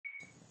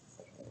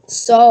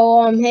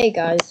Hey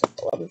guys,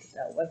 let me get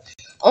that way.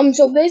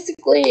 So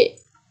basically,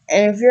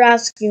 and if you're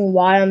asking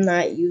why I'm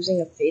not using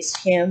a face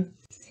cam,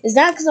 is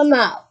that because I'm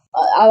not,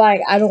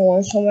 I don't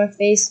want to show my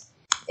face.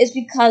 It's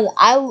because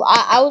I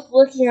was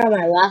looking at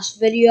my last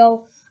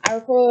video. I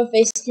recorded a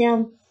face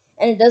cam,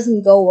 and it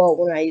doesn't go well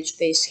when I use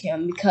face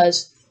cam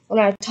because when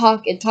I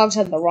talk, it talks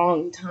at the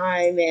wrong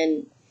time,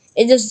 and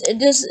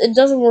it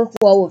doesn't work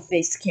well with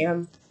face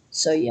cam.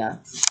 So yeah.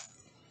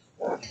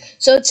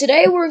 So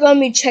today we're gonna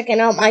be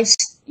checking out my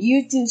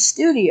YouTube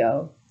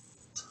studio,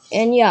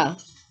 and yeah,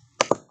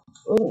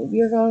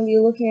 we're gonna be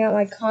looking at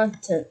my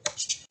content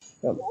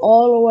from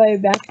all the way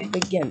back to the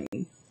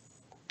beginning.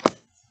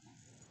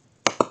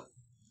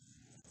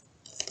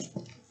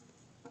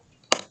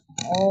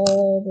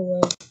 All the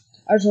way.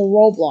 There's a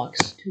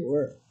Roblox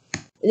tour.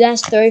 It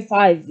has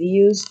 35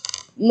 views.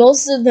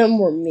 Most of them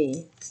were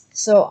me.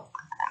 So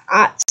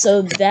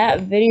that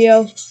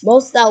video,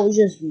 most of that was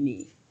just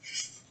me.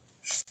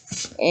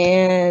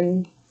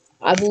 And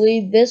I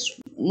believe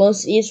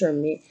most of these were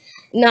me.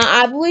 Now,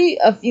 I believe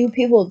a few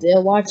people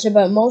did watch it,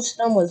 but most of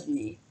them was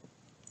me.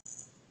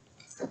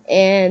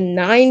 And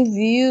 9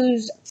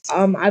 views,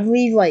 I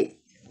believe like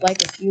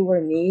a few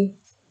were me,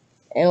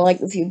 and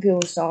like a few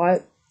people saw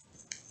it.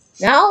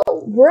 Now,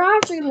 we're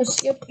actually gonna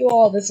skip through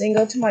all this and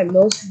go to my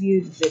most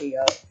viewed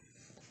video.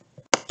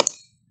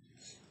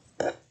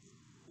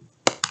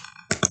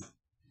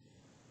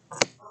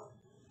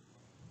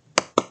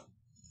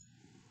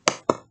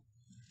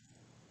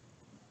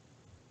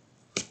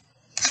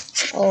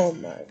 Oh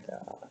my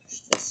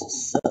gosh, this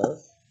is so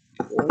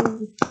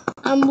cool.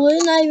 I'm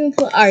really not even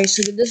put. Alright,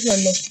 so this is my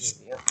most viewed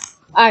video.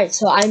 Alright,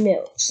 so I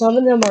admit some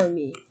of them are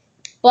me.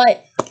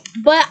 But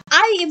if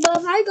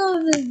I go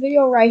to this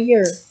video right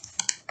here,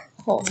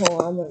 hold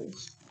on, I'm gonna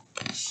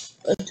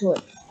go to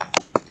it.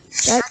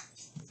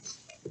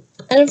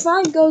 And if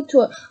I go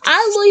to it,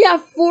 I only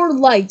have 4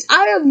 likes.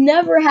 I have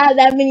never had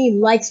that many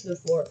likes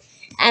before,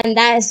 and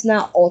that is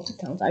not alt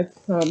accounts. I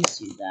promise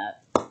you that.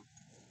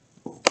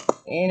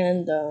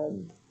 And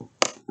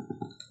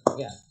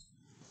yeah.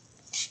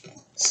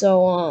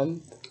 So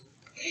and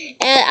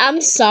I'm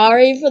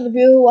sorry for the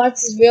people who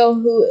watched this video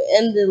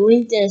and the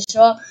link didn't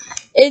show up.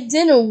 It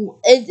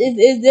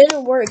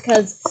didn't work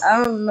because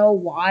I don't know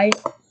why.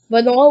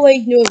 But the only way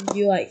you can do it is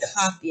you like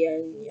copy it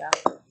and yeah.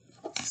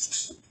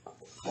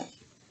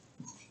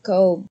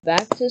 Go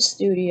back to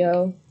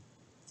studio.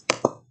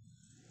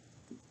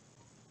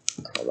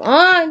 Come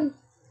on.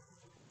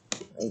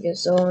 I get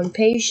so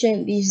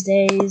impatient these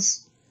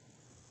days.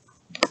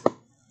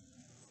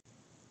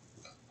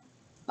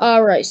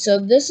 Alright, so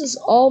this is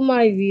all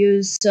my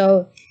views.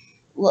 So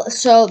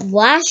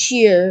last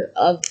year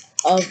on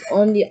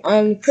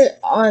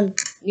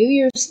New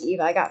Year's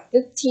Eve, I got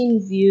 15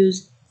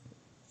 views.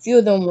 Few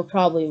of them were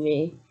probably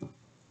me.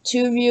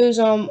 2 views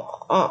on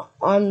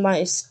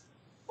my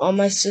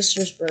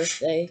sister's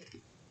birthday.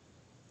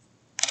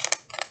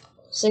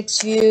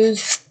 6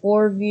 views,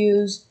 4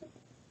 views,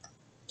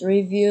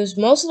 3 views.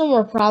 Most of them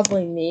were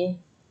probably me,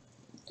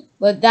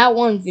 but that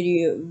one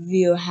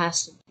view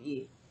has to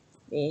be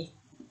me.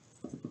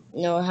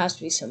 No, it has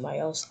to be somebody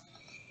else.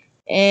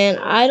 And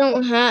I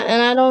don't have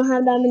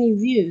that many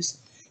views.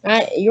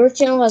 Your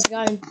channel has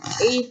gotten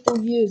 84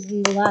 views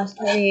in the last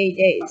 28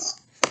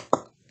 days.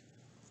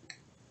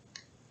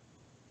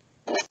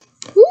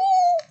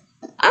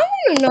 I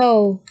want to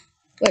know.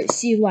 Wait,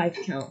 see live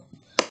count.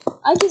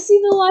 I can see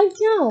the live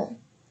count.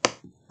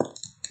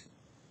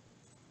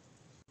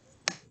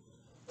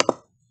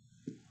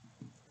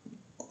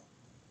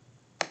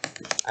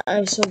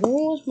 Alright, so when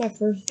was my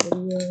first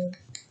video?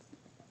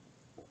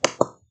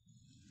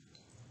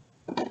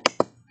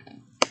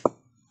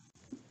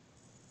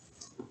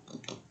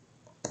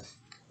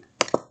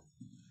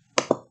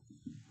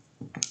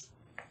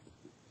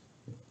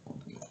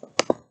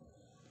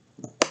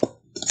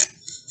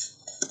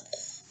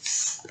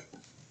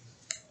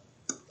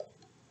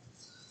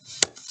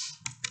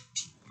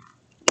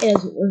 It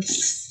doesn't work.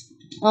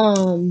 I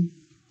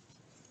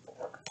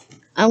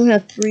only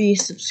have 3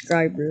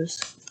 subscribers.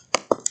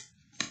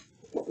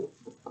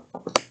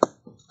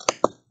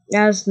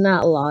 That's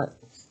not a lot.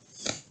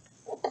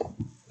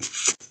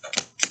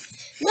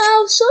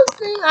 Now,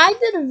 I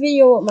did a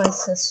video with my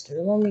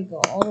sister. Let me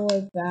go all the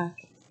way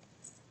back.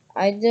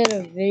 I did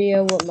a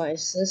video with my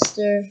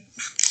sister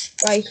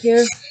right here.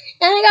 And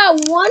I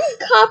got 1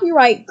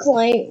 copyright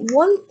claim,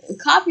 1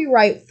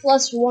 copyright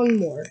plus 1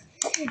 more.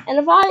 And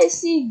if I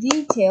see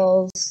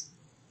details,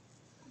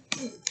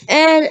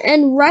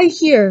 and right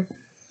here,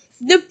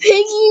 the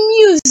Piggy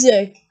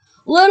music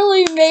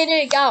literally made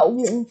it got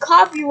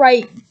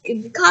copyright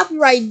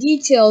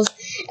details,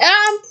 and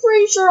I'm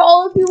pretty sure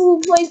all the people who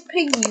plays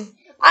Piggy,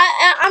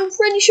 I'm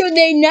pretty sure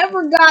they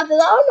never got that. I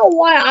don't know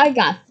why I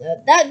got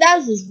that.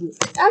 That's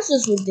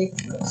just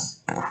ridiculous.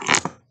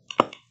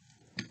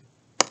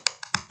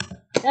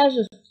 That's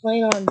just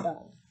plain on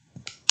dumb.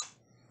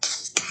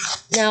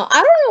 Now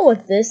I don't know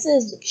what this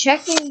is.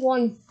 Checking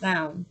one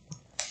found.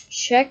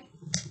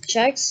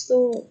 Checks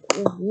the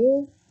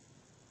review.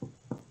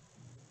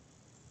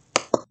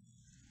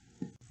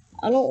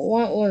 I don't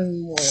want one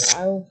more.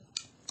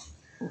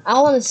 I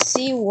want to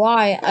see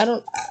why. I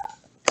don't.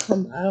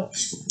 Come. I don't.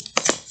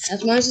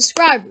 That's my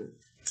subscriber.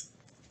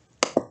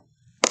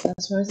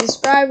 That's my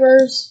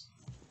subscribers.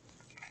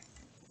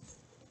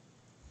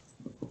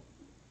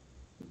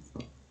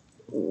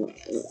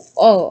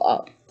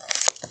 Oh.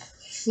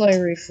 Let me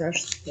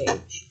refresh the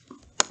page.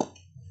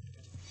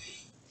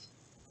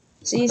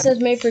 See, it says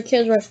made for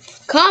kids, right?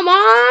 Come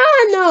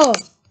on! No!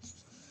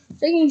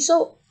 Thinking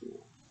so.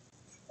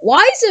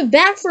 Why is it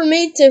back for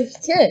made to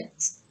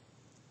kids?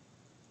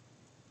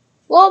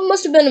 Well, it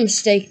must have been a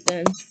mistake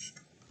then.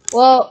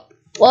 Well,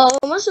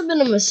 it must have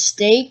been a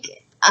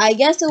mistake. I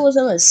guess it was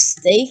a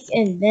mistake,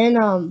 and then,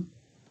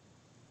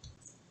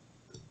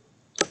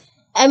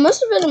 it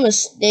must have been a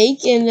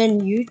mistake, and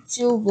then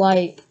YouTube,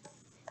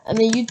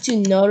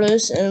 YouTube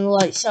noticed,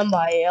 and,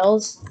 somebody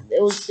else,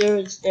 there was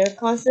their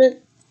content.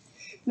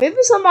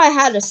 Maybe somebody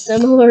had a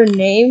similar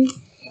name,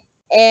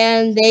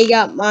 and they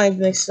got mine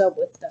mixed up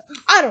with them.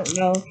 I don't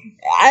know.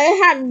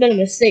 It hadn't been a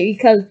mistake,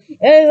 because if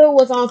it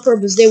was on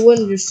purpose, they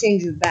wouldn't just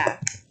change it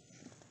back.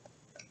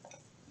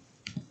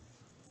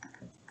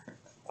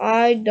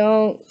 I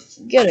don't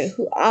get it.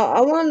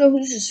 I want to know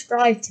who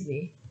subscribed to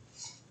me.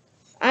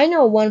 I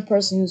know one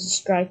person who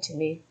subscribed to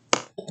me,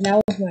 and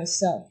that was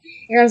myself.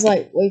 And I was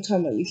like, "What are you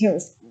talking about? You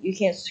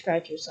can't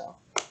subscribe to yourself."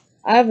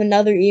 I have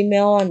another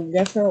email on a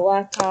different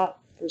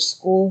laptop for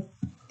school.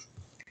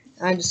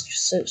 I just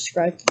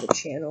subscribed to the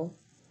channel,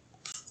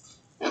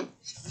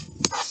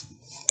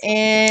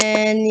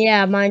 and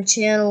yeah, my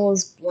channel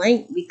is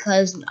blank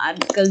because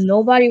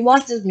nobody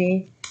watches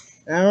me,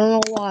 and I don't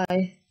know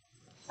why.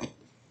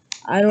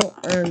 I don't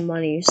earn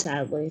money,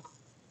 sadly.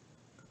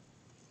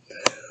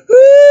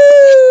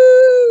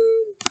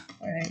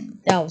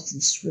 Alright, that was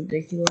just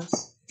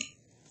ridiculous.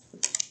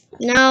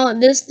 Now,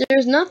 there's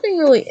nothing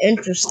really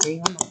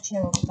interesting on my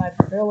channel because I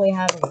barely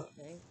have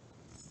anything.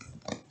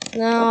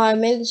 Now, I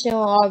made the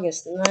channel in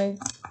August, and I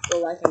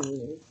feel like I'm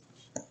eating.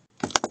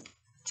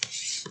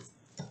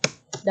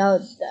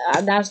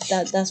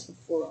 That's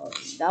before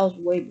August. That was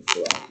way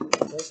before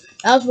August.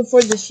 That was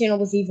before this channel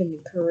was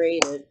even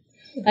created.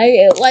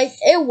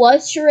 It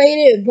was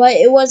created, but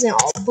it wasn't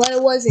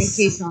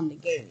Keishon the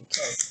Gaming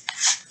Kid.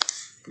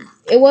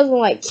 It wasn't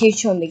like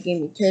Keishon the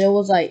Gaming Kid. It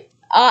was it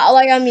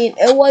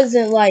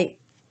wasn't like,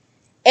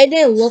 it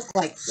didn't look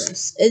like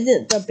this.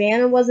 The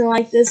banner wasn't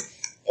like this.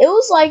 It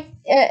was like,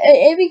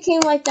 it became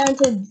like that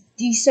until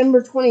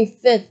December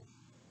 25th,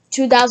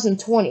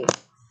 2020. No,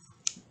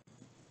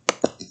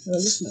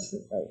 this is not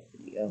the right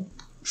video.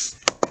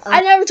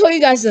 I never told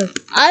you guys this.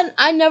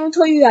 I never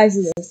told you guys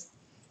this.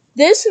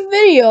 This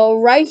video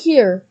right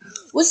here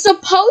was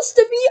supposed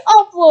to be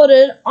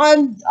uploaded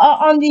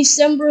on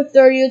December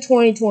 30th,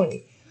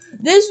 2020.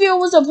 This video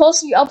was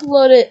supposed to be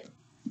uploaded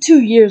 2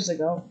 years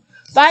ago,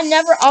 but I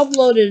never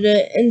uploaded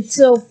it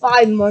until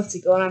 5 months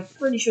ago, and I'm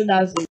pretty sure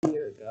that was a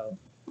year ago.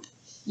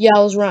 Yeah,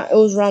 it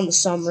was around the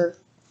summer.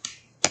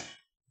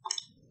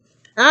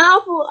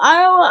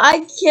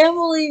 I can't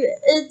believe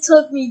it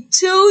took me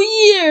 2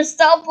 years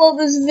to upload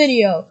this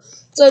video.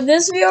 So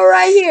this video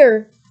right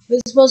here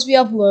was supposed to be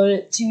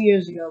uploaded 2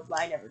 years ago, but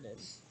I never did.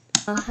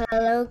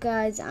 Hello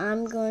guys,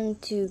 I'm going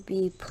to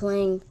be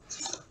playing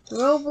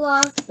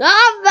Roblox.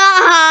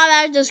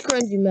 That's just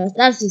cringy mess.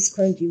 That's just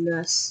cringy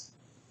mess.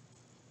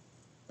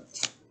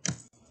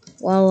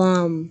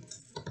 Well,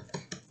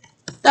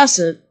 that's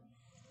it.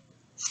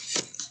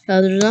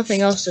 There's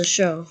nothing else to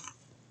show.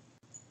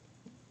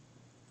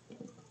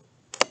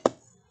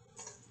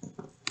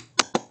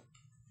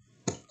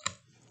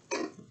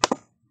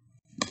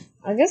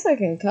 I guess I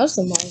can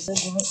customize it,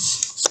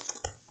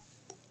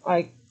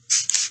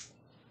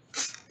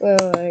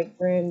 but wait,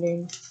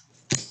 branding,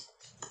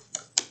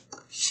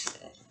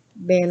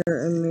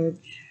 banner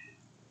image.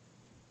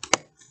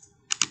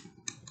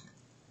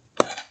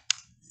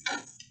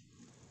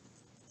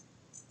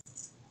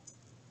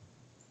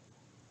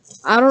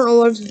 I don't know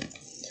what.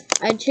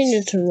 I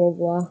changed it to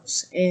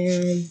Roblox,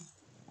 and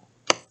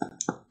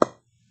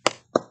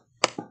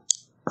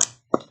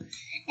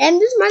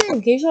this is my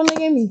name, Keishon the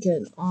Gaming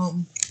Kid.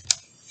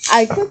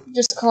 I could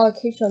just call it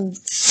Keishon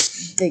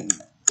the.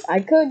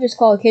 I could just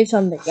call it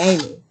Keishon the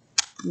Gaming.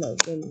 No,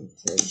 Gaming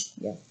Kid.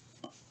 Yeah.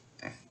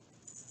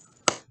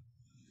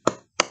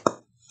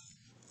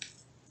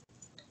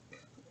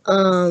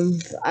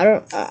 I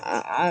don't.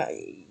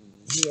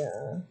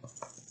 Yeah.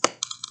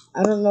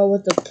 I don't know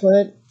what to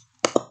put.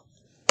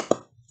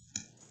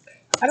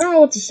 I don't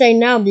know what to say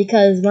now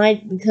because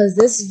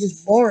this is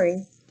just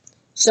boring.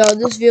 So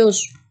this video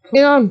is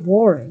beyond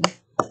boring.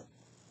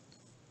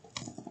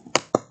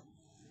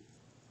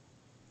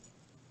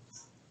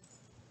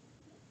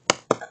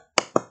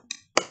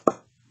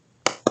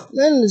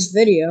 In this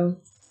video,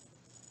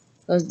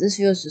 because this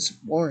video is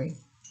just boring.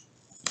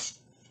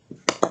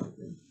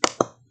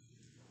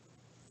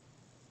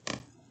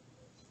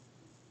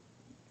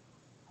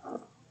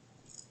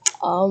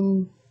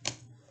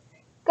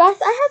 Guys,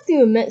 I have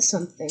to admit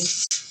something.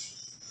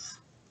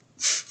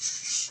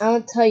 I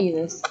will tell you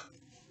this.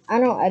 I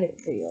don't edit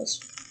videos.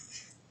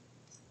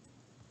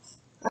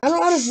 I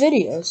don't have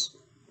videos.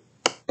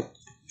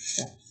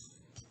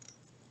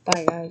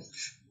 Bye,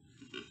 guys.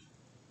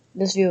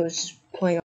 This video is just playing.